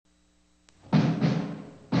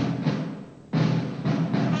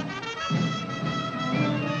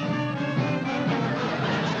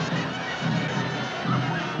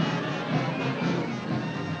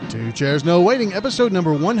Two Chairs No Waiting, episode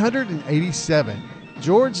number 187,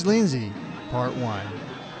 George Lindsey, part 1.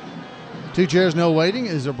 Two Chairs No Waiting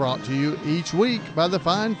is brought to you each week by the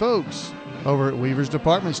fine folks over at Weaver's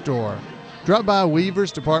Department Store. Drop by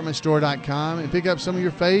weaversdepartmentstore.com and pick up some of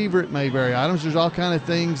your favorite Mayberry items. There's all kind of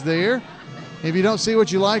things there. If you don't see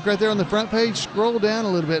what you like right there on the front page, scroll down a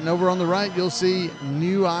little bit, and over on the right, you'll see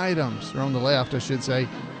new items, or on the left, I should say.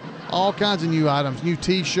 All kinds of new items, new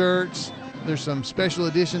T-shirts. There's some special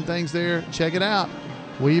edition things there. Check it out,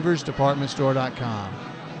 weaversdepartmentstore.com.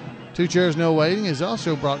 Two Chairs No Waiting is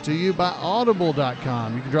also brought to you by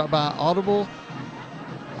audible.com. You can drop by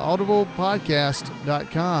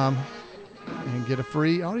audiblepodcast.com and get a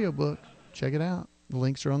free audiobook. Check it out. The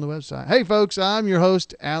links are on the website. Hey, folks, I'm your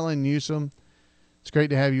host, Allan Newsome. It's great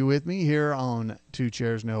to have you with me here on Two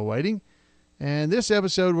Chairs No Waiting. And this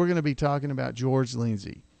episode, we're going to be talking about George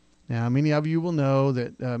Lindsey. Now, many of you will know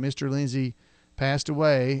that Mr. Lindsey passed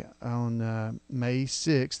away on May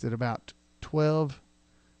 6th at about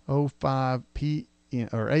 12:05 p.m.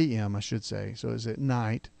 or a.m., I should say. So it was at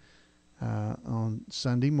night on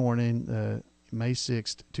Sunday morning, May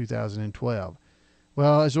 6th, 2012.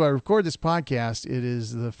 Well, as I record this podcast, it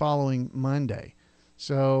is the following Monday.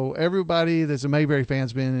 So everybody that's a Mayberry fan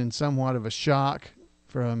has been in somewhat of a shock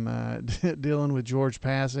from dealing with George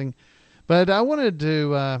passing. But I wanted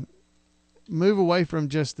to move away from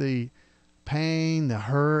just the pain, the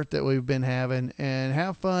hurt that we've been having, and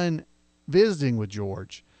have fun visiting with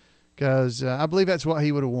George, because I believe that's what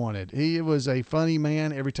he would have wanted. He was a funny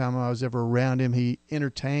man. Every time I was ever around him, he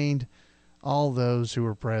entertained all those who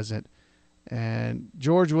were present. And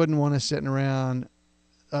George wouldn't want us sitting around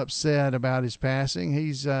upset about his passing.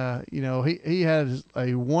 He's, he had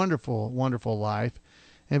a wonderful, wonderful life.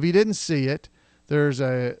 And if you didn't see it, there's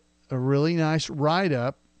a really nice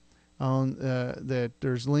write-up on that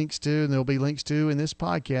there's links to, and there'll be links to in this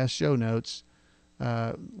podcast show notes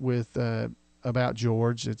with about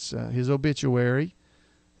George. It's his obituary.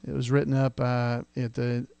 It was written up at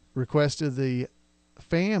the request of the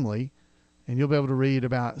family, and you'll be able to read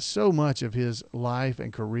about so much of his life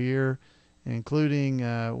and career, including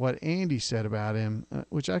what Andy said about him,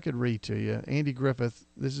 which I could read to you. Andy Griffith,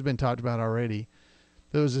 this has been talked about already.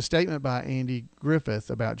 There was a statement by Andy Griffith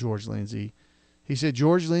about George Lindsey. He said,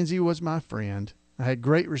 "George Lindsey was my friend. I had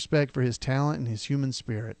great respect for his talent and his human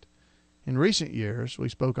spirit. In recent years, we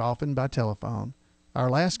spoke often by telephone. Our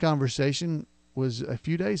last conversation was a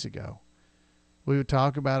few days ago. We would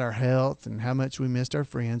talk about our health and how much we missed our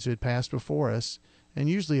friends who had passed before us, and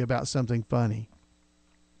usually about something funny.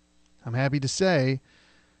 I'm happy to say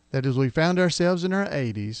that as we found ourselves in our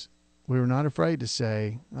 80s, we were not afraid to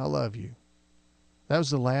say, 'I love you.' That was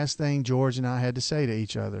the last thing George and I had to say to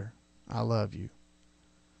each other. 'I love you.'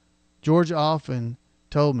 George often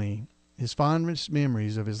told me his fondest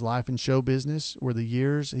memories of his life in show business were the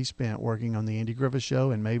years he spent working on the Andy Griffith Show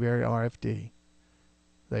and Mayberry RFD.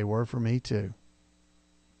 They were for me, too."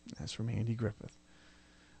 That's from Andy Griffith.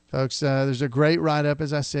 Folks, there's a great write-up,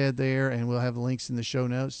 as I said there, and we'll have the links in the show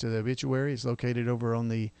notes to the obituary. It's located over on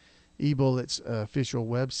the eBullet's official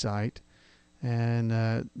website, and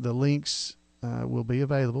the links will be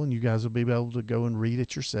available, and you guys will be able to go and read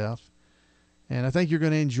it yourself. And I think you're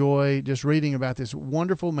going to enjoy just reading about this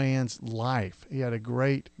wonderful man's life. He had a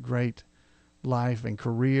great, great life and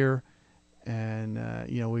career, and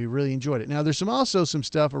we really enjoyed it. Now, there's also some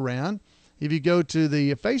stuff around. If you go to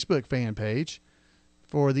the Facebook fan page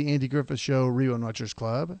for the Andy Griffith Show Rerun Watchers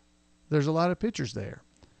Club, there's a lot of pictures there.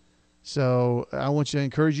 So I want to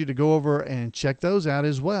encourage you to go over and check those out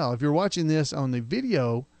as well. If you're watching this on the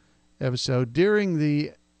video episode during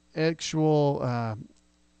the actual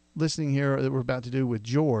listening here that we're about to do with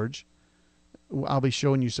George, I'll be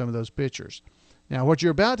showing you some of those pictures. Now, what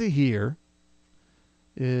you're about to hear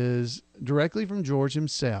is directly from George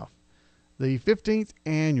himself. The 15th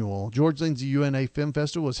annual George Lindsey UNA Film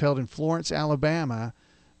Festival was held in Florence, Alabama,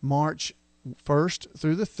 March 1st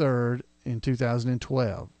through the 3rd in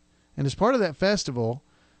 2012. And as part of that festival,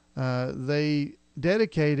 they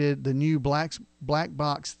dedicated the new Black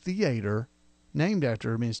Box Theater named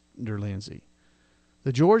after Mr. Lindsey.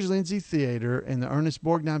 The George Lindsey Theatre and the Ernest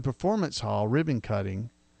Borgnine Performance Hall ribbon cutting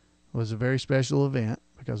was a very special event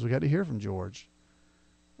because we got to hear from George.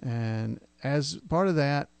 And as part of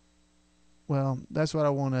that, well, that's what I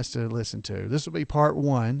want us to listen to. This will be part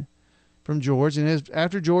 1 from George. And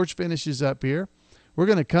after George finishes up here, we're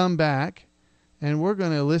going to come back and we're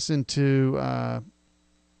going to listen to a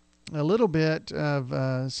little bit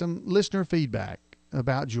of some listener feedback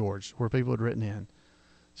about George, where people had written in.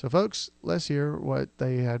 So, folks, let's hear what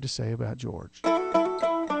they have to say about George.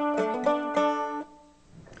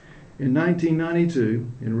 In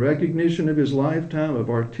 1992, in recognition of his lifetime of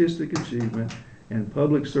artistic achievement and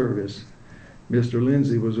public service, Mr.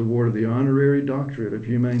 Lindsey was awarded the Honorary Doctorate of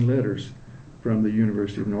Humane Letters from the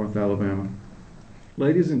University of North Alabama.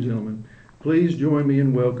 Ladies and gentlemen, please join me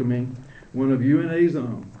in welcoming one of UNA's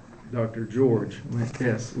own, Dr. George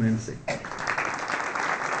S. Lindsey.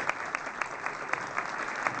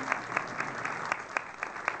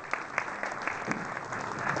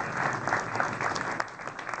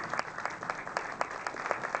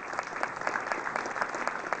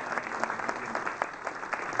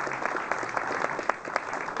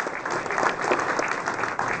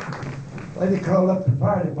 Lady called up the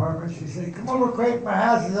fire department. She said, "Come over quick, my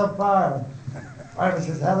house is on fire." Fireman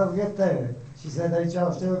says, "How do we get there?" She said, "Ain't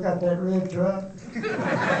y'all still got that red truck?"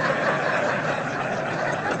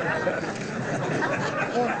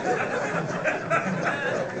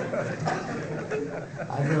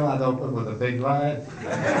 I knew I'd open with a big lie.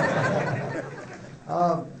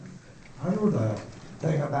 I know the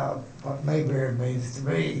thing about what Mayberry means to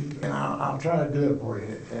me, and I'll try to do it for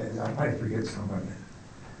you, and I might forget some of it.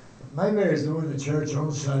 Mayberry's going to church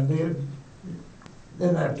on Sunday,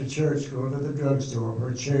 then after church going to the drugstore for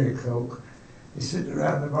a cherry Coke. He's sitting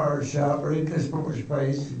around the bar shop reading this boy's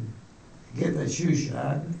face and getting a shoe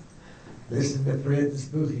shine, listening to Fred and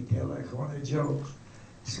Spooky tell their corny jokes.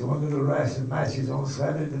 He's going to the Rice and Matches on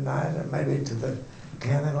Saturday night and maybe to the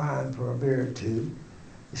county line for a beer or two.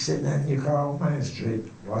 He's sitting in your car on Main Street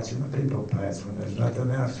watching the people pass when there's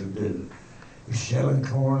nothing else to do. He's shelling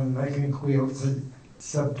corn, making quilts, and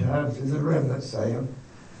sometimes there's a remnant sale.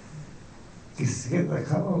 He's getting a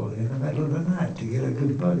call in the middle of the night to get a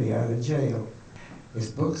good buddy out of jail. His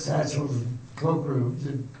book satchels and cloakrooms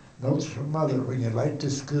and notes from mother when you're late to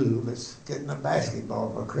school. It's getting a basketball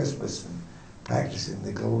for Christmas and practicing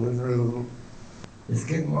the golden rule. It's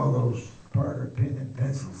getting one of those Parker pen and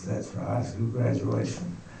pencil sets for high school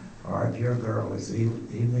graduation. Or if your girl is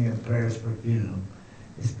evening in Paris perfume,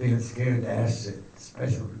 it's being scared to ask a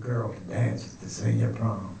special girl to dance at the senior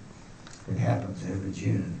prom. It happens every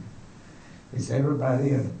June. It's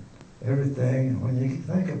everybody and everything, and when you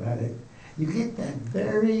think about it, you get that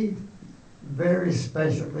very, very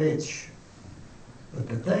special itch. But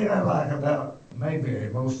the thing I like about Mayberry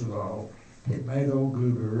most of all, it made old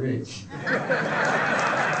Goober rich.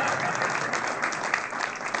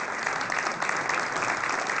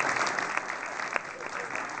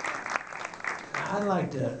 I'd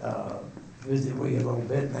like to visit with you a little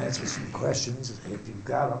bit and answer some questions if you've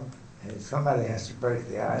got them. And somebody has to break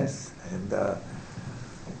the ice, and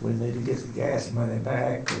we need to get the gas money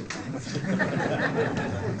back.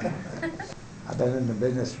 I've been in the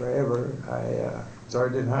business forever. I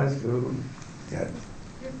started in high school. Do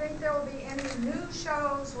you think there will be any new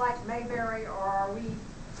shows like Mayberry, or are we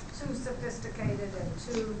too sophisticated and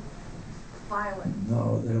too violent?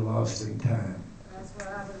 No, they're lost in time. That's what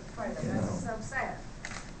I was afraid of. That's so sad.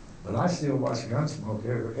 But I still watch Gunsmoke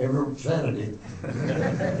every Saturday.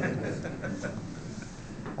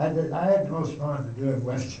 I had the most fun doing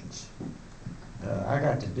westerns. I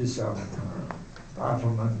got to do some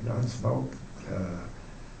Rifleman, Gunsmoke,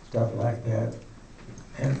 stuff like that.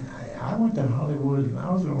 And I went to Hollywood and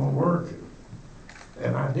I was going to work,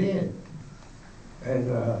 and I did.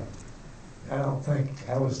 And I don't think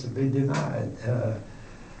I was to be denied.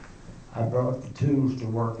 I brought the tools to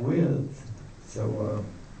work with, so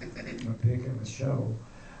I'm picking the show.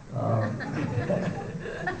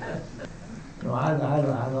 No, I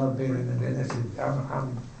love being in the business.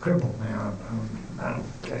 I'm crippled now. I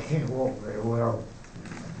can't walk very well.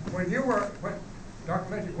 Dr.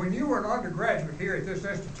 Lindsey, when you were an undergraduate here at this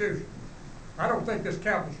institution, I don't think this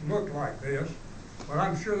campus looked like this, but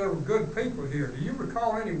I'm sure there were good people here. Do you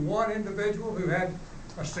recall any one individual who had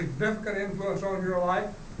a significant influence on your life?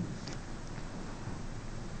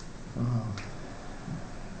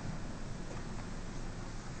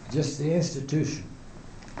 Just the institution.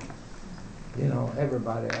 You know,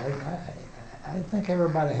 everybody. I think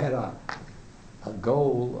everybody had a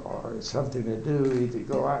goal or something to do, either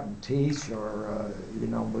go out and teach or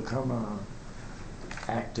become an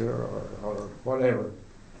actor or whatever.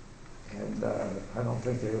 And I don't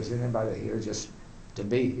think there was anybody here just to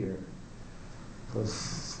be here, because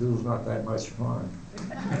school's not that much fun.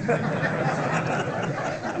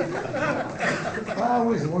 Well, I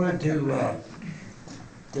always wanted to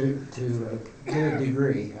get a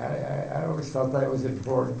degree. I always thought that was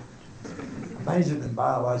important. I majored in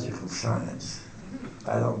biological science.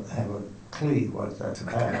 I don't have a clue what that's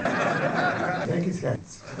about. I think it's got.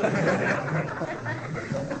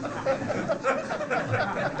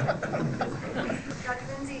 Dr.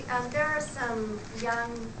 Lindsey, there are some young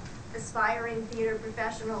aspiring theater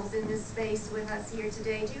professionals in this space with us here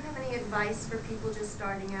today. Do you have any advice for people just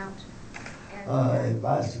starting out?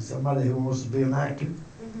 Advice to somebody who wants to be an actor?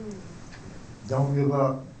 Mm-hmm. Don't give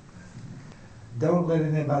up. Don't let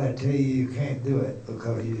anybody tell you can't do it,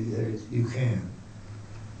 because you can.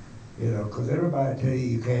 You know, because everybody tell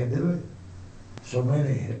you can't do it. So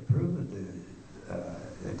many have proven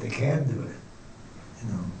that they can do it. You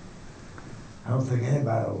know, I don't think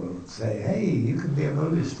anybody will say, "Hey, you can be a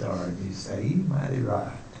movie star," and you say, "You mighty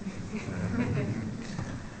right."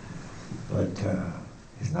 But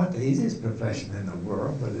it's not the easiest profession in the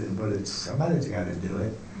world, but it's somebody's got to do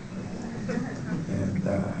it, and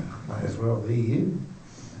might as well be you.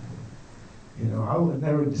 You know, I would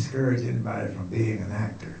never discourage anybody from being an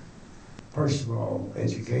actor. First of all,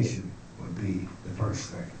 education would be the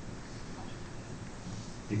first thing.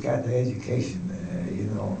 You got the education, you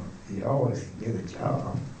know, you always can get a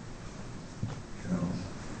job. You know,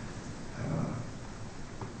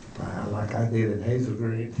 like I did at Hazel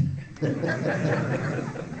Green.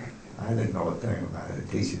 I didn't know a thing about it.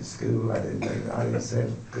 Teaching school,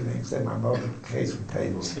 couldn't even say my multiplication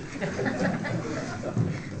tables. But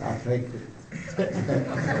I faked it.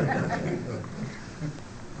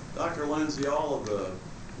 Dr. Lindsey, all of the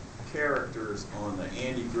characters on the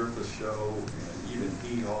Andy Griffith Show and even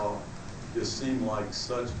Hee Haw just seem like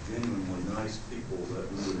such genuinely nice people that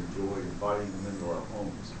we would enjoy inviting them into our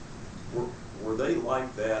homes. Were they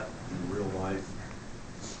like that in real life?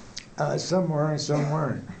 Some were and some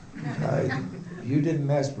weren't. You didn't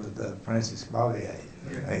mess with Frances Bobbier,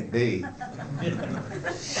 ain't me.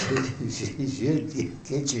 She'd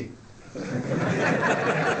get you.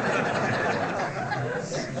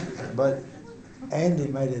 But Andy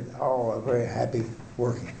made it all a very happy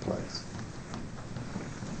working place.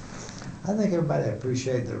 I think everybody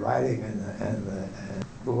appreciated the writing and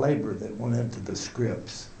the labor that went into the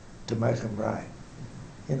scripts to make them right.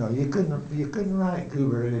 You know, you couldn't write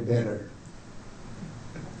Goober any better.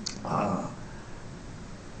 I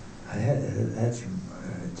had some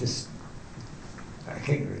just, I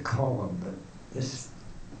can't recall them, but just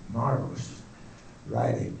marvelous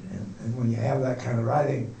writing. And when you have that kind of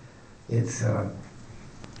writing, it's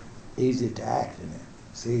easy to act in it.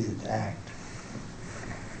 It's easy to act.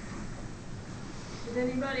 Did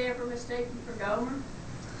anybody ever mistake you for Gomer?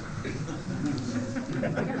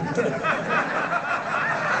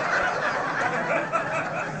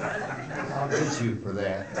 I'll get you for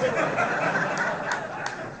that.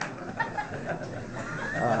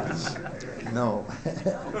 No.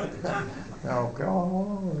 No,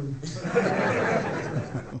 God.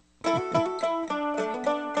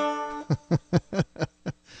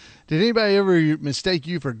 Did anybody ever mistake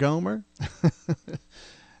you for Gomer?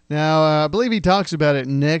 Now, I believe he talks about it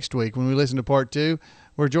next week when we listen to part 2,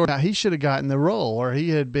 where George, he should have gotten the role, or he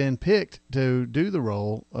had been picked to do the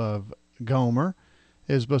role of Gomer.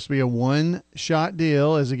 It was supposed to be a one-shot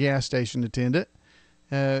deal as a gas station attendant.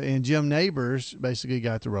 And Jim Neighbors basically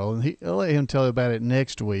got the role, and I'll let him tell you about it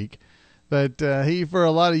next week. But he, for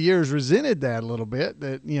a lot of years, resented that a little bit,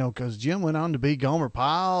 that, you know, because Jim went on to be Gomer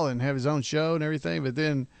Pyle and have his own show and everything. But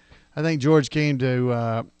then I think George came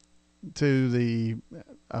to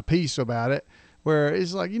a piece about it where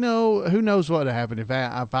it's like, you know, who knows what would have happened if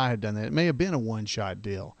I had done that. It may have been a one-shot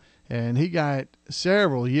deal. And he got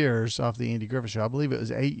several years off the Andy Griffith Show. I believe it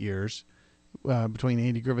was 8 years between the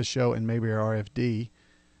Andy Griffith Show and Mayberry RFD,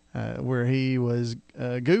 where he was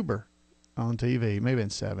Goober on TV. Maybe in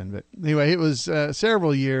 7. But anyway, it was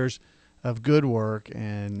several years of good work,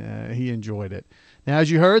 and he enjoyed it. Now, as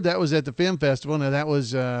you heard, that was at the Film Festival. Now, that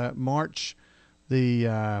was March the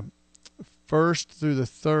 1st through the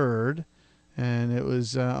 3rd, and it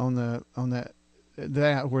was on that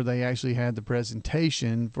where they actually had the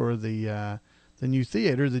presentation for the new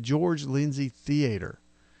theater, the George Lindsey Theatre.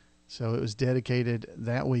 So it was dedicated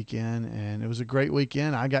that weekend, and it was a great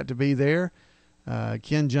weekend. I got to be there.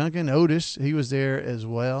 Ken Junkin, Otis, he was there as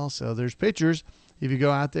well. So there's pictures. If you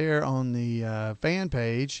go out there on the fan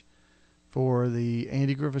page for the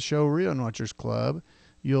Andy Griffith Show Rerun Watchers Club,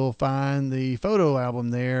 you'll find the photo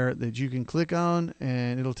album there that you can click on,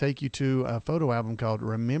 and it'll take you to a photo album called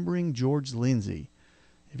Remembering George Lindsey.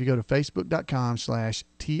 If you go to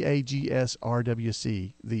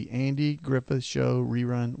facebook.com/TAGSRWC, the Andy Griffith Show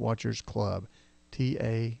Rerun Watchers Club,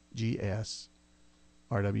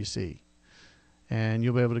 TAGSRWC. And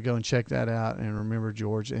you'll be able to go and check that out and remember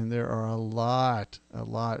George. And there are a lot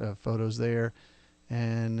of photos there.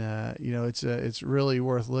 And, you know, it's really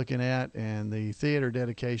worth looking at. And the theater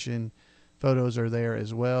dedication photos are there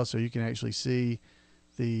as well. So you can actually see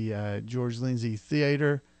the George Lindsey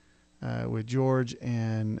Theater with George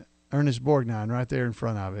and Ernest Borgnine right there in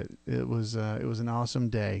front of it. It was an awesome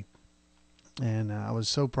day, and I was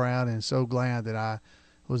so proud and so glad that I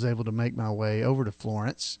was able to make my way over to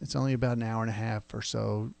Florence. It's only about an hour and a half or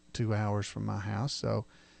so, 2 hours from my house, so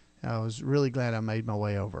I was really glad I made my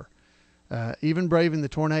way over. Even braving the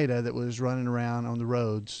tornado that was running around on the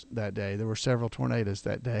roads that day. There were several tornadoes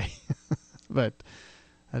that day, but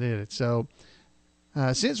I did it. So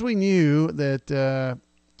since we knew that,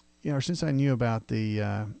 since I knew about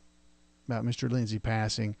about Mr. Lindsey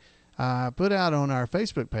passing, I put out on our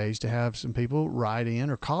Facebook page to have some people write in,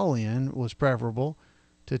 or call in was preferable,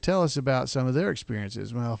 to tell us about some of their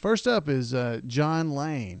experiences. Well, first up is John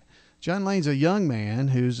Lane. John Lane's a young man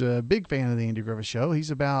who's a big fan of the Andy Griffith Show. He's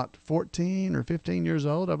about 14 or 15 years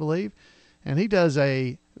old, I believe, and he does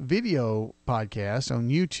a video podcast on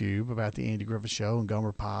YouTube about the Andy Griffith Show and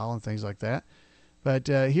Gomer Pyle and things like that. But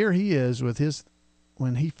here he is with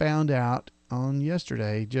when he found out on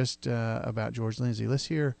yesterday just about George Lindsey. Let's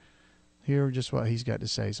hear just what he's got to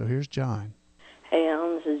say. So here's John. Hey,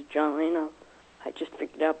 Allan, this is John Lane. I just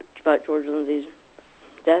figured out about George Lindsey's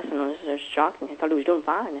death, and it was shocking. I thought he was doing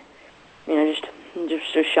fine. Just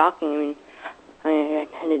so shocking. I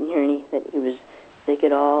didn't hear that he was sick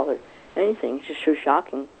at all or anything. It's just so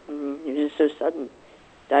shocking. It was just so sudden.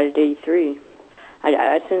 Died at 83.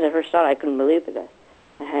 As soon as I first saw it, I couldn't believe it.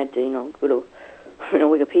 I had to, go to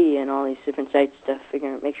Wikipedia and all these different sites to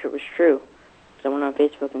make sure it was true. So I went on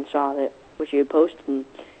Facebook and saw that what you had posted, and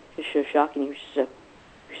it was so shocking. He was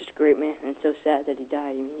just a great man, and it's so sad that he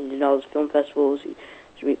died. He did all those film festivals. He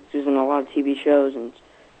was in a lot of TV shows, and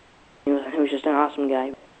he was just an awesome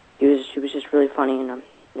guy. He was just really funny, and I'm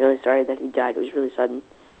really sorry that he died. It was really sudden,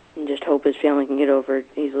 and just hope his family can get over it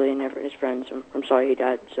easily, and never his friends. I'm sorry he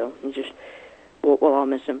died. So we'll all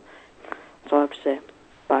miss him. That's all I have to say.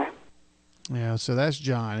 Bye. Yeah, so that's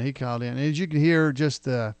John. He called in. As you can hear,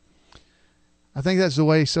 I think that's the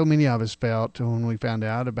way so many of us felt when we found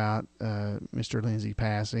out about Mr. Lindsey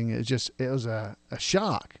passing. It was a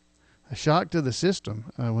shock to the system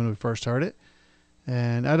when we first heard it.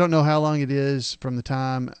 And I don't know how long it is from the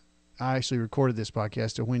time I actually recorded this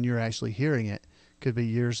podcast to when you're actually hearing it. Could be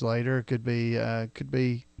years later. It could be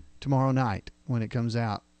tomorrow night when it comes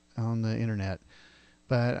out on the internet.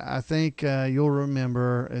 But I think you'll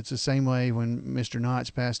remember it's the same way when Mr.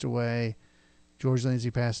 Knotts passed away, George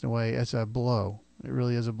Lindsey passing away. It's a blow. It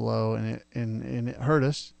really is a blow, and it hurt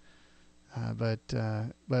us. But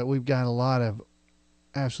we've got a lot of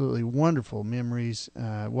absolutely wonderful memories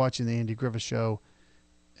watching the Andy Griffith Show,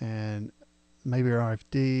 and Mayberry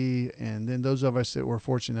RFD, and then those of us that were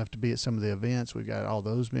fortunate enough to be at some of the events, we've got all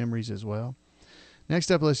those memories as well.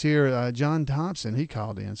 Next up, let's hear John Thompson. He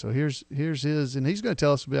called in, so here's his, and he's going to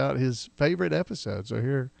tell us about his favorite episode. So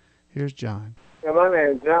here's John. Yeah, my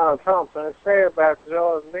name is John Thompson. I say about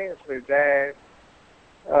George Lindsey died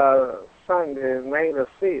Sunday, May the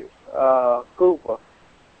 6th. Cooper.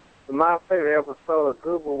 My favorite episode of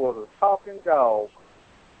Cooper was a talking dog.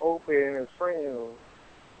 Opie and his friend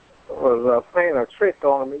was playing a trick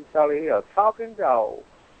on him. He thought he had a talking dog.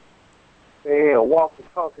 They had a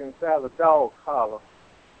walkie-talkie inside the dog collar.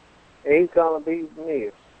 And he's going to be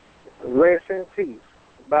missed. Rest in peace.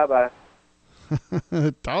 Bye-bye.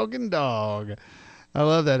 Talking dog. I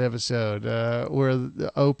love that episode where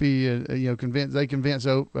Opie, they convince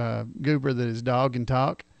Goober that his dog can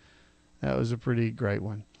talk. That was a pretty great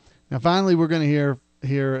one. Now, finally, we're going to hear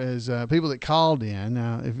is people that called in.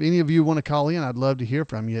 Now, if any of you want to call in, I'd love to hear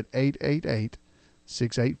from you at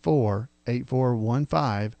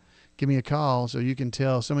 888-684-8415. Give me a call so you can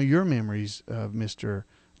tell some of your memories of Mr.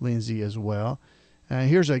 Lindsey as well.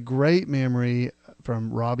 Here's a great memory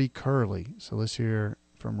from Robbie Curley. So let's hear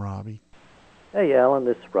from Robbie. Hey, Allan,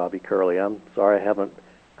 this is Robbie Curley. I'm sorry I haven't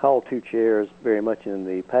called Two Chairs very much in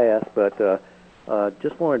the past, but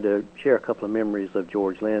just wanted to share a couple of memories of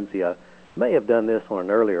George Lindsey. I may have done this on an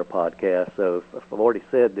earlier podcast, so if I've already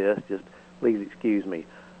said this, just please excuse me.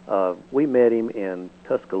 We met him in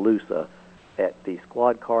Tuscaloosa at the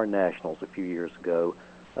Squad Car Nationals a few years ago.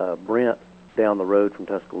 Brent, down the road from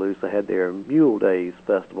Tuscaloosa, had their Mule Days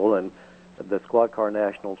Festival, and the Squad Car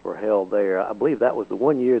Nationals were held there. I believe that was the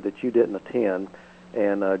one year that you didn't attend,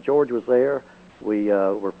 and George was there. We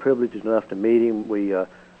were privileged enough to meet him. We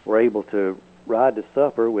were able to ride to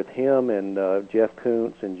supper with him and Jeff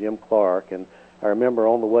Kuntz and Jim Clark, and I remember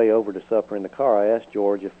on the way over to supper in the car, I asked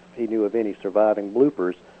George if he knew of any surviving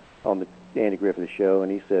bloopers on the Andy Griffith Show,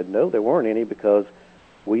 and he said no, there weren't any because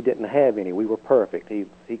we didn't have any. We were perfect. He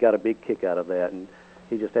got a big kick out of that, and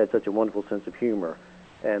he just had such a wonderful sense of humor.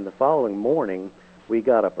 And the following morning, we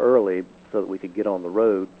got up early so that we could get on the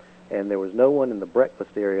road, and there was no one in the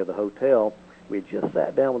breakfast area of the hotel. We had just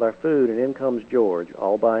sat down with our food, and in comes George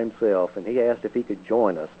all by himself, and he asked if he could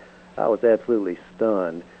join us. I was absolutely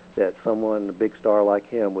stunned that someone, a big star like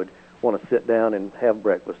him, would want to sit down and have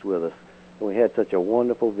breakfast with us. And we had such a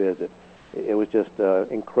wonderful visit. It was just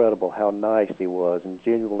incredible how nice he was and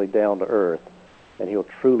genuinely down to earth, and he'll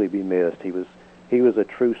truly be missed. He was a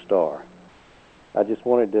true star. I just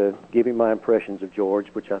wanted to give him my impressions of George,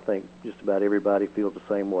 which I think just about everybody feels the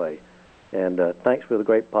same way. And thanks for the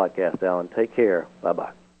great podcast, Allan. Take care.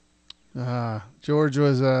 Bye-bye. George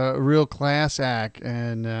was a real class act,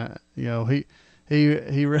 and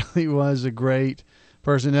he really was a great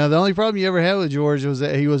person. Now, the only problem you ever had with George was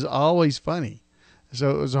that he was always funny,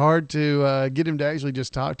 so it was hard to get him to actually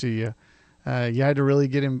just talk to you. You had to really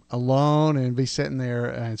get him alone and be sitting there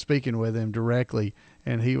and speaking with him directly,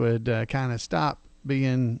 and he would kind of stop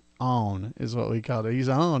being on, is what we called it. He's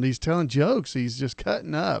on. He's telling jokes. He's just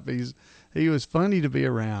cutting up. He was funny to be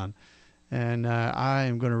around, and I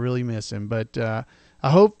am going to really miss him. But I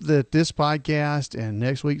hope that this podcast and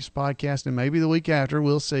next week's podcast and maybe the week after,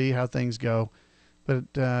 we'll see how things go.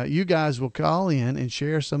 But you guys will call in and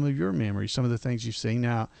share some of your memories, some of the things you've seen.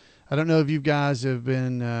 Now, I don't know if you guys have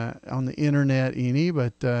been on the internet any,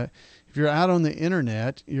 but if you're out on the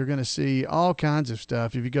internet, you're going to see all kinds of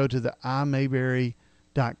stuff. If you go to the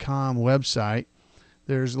imayberry.com website,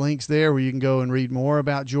 there's links there where you can go and read more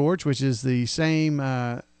about George, which is the same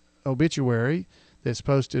obituary that's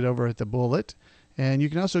posted over at the Bullet. And you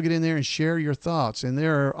can also get in there and share your thoughts. And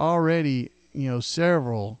there are already,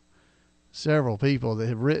 several people that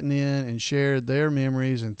have written in and shared their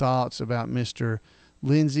memories and thoughts about Mr.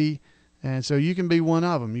 Lindsey. And so you can be one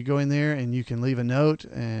of them. You go in there and you can leave a note,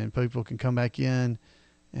 and people can come back in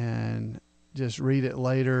and just read it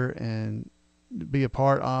later and be a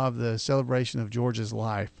part of the celebration of George's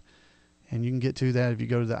life. And you can get to that if you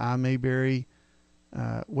go to the iMayberry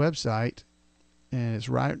website, and it's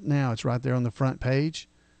right there on the front page.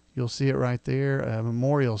 You'll see it right there, a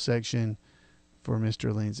memorial section for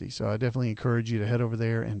Mr. Lindsey. So I definitely encourage you to head over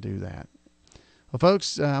there and do that. Well,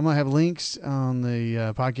 folks, I'm going to have links on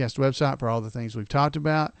the podcast website for all the things we've talked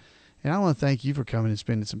about. And I want to thank you for coming and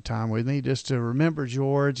spending some time with me just to remember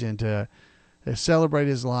George and to celebrate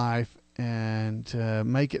his life and to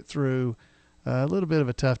make it through a little bit of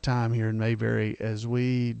a tough time here in Mayberry as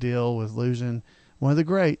we deal with losing one of the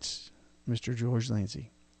greats, Mr. George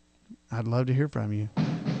Lindsey. I'd love to hear from you.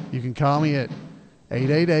 You can call me at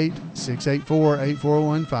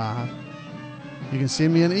 888-684-8415. You can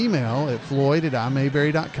send me an email at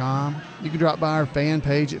floyd@imayberry.com. You can drop by our fan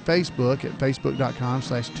page at Facebook at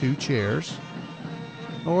facebook.com/2chairs.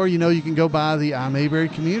 Or, you can go by the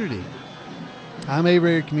iMayberry community.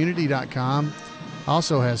 iMayberrycommunity.com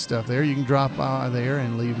also has stuff there. You can drop by there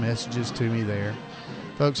and leave messages to me there.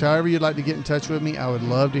 Folks, however you'd like to get in touch with me, I would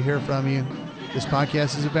love to hear from you. This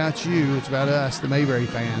podcast is about you. It's about us, the Mayberry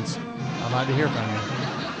fans. I'd like to hear from you.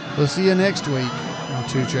 We'll see you next week on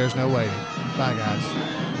Two Chairs No Waiting. Bye,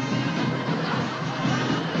 guys.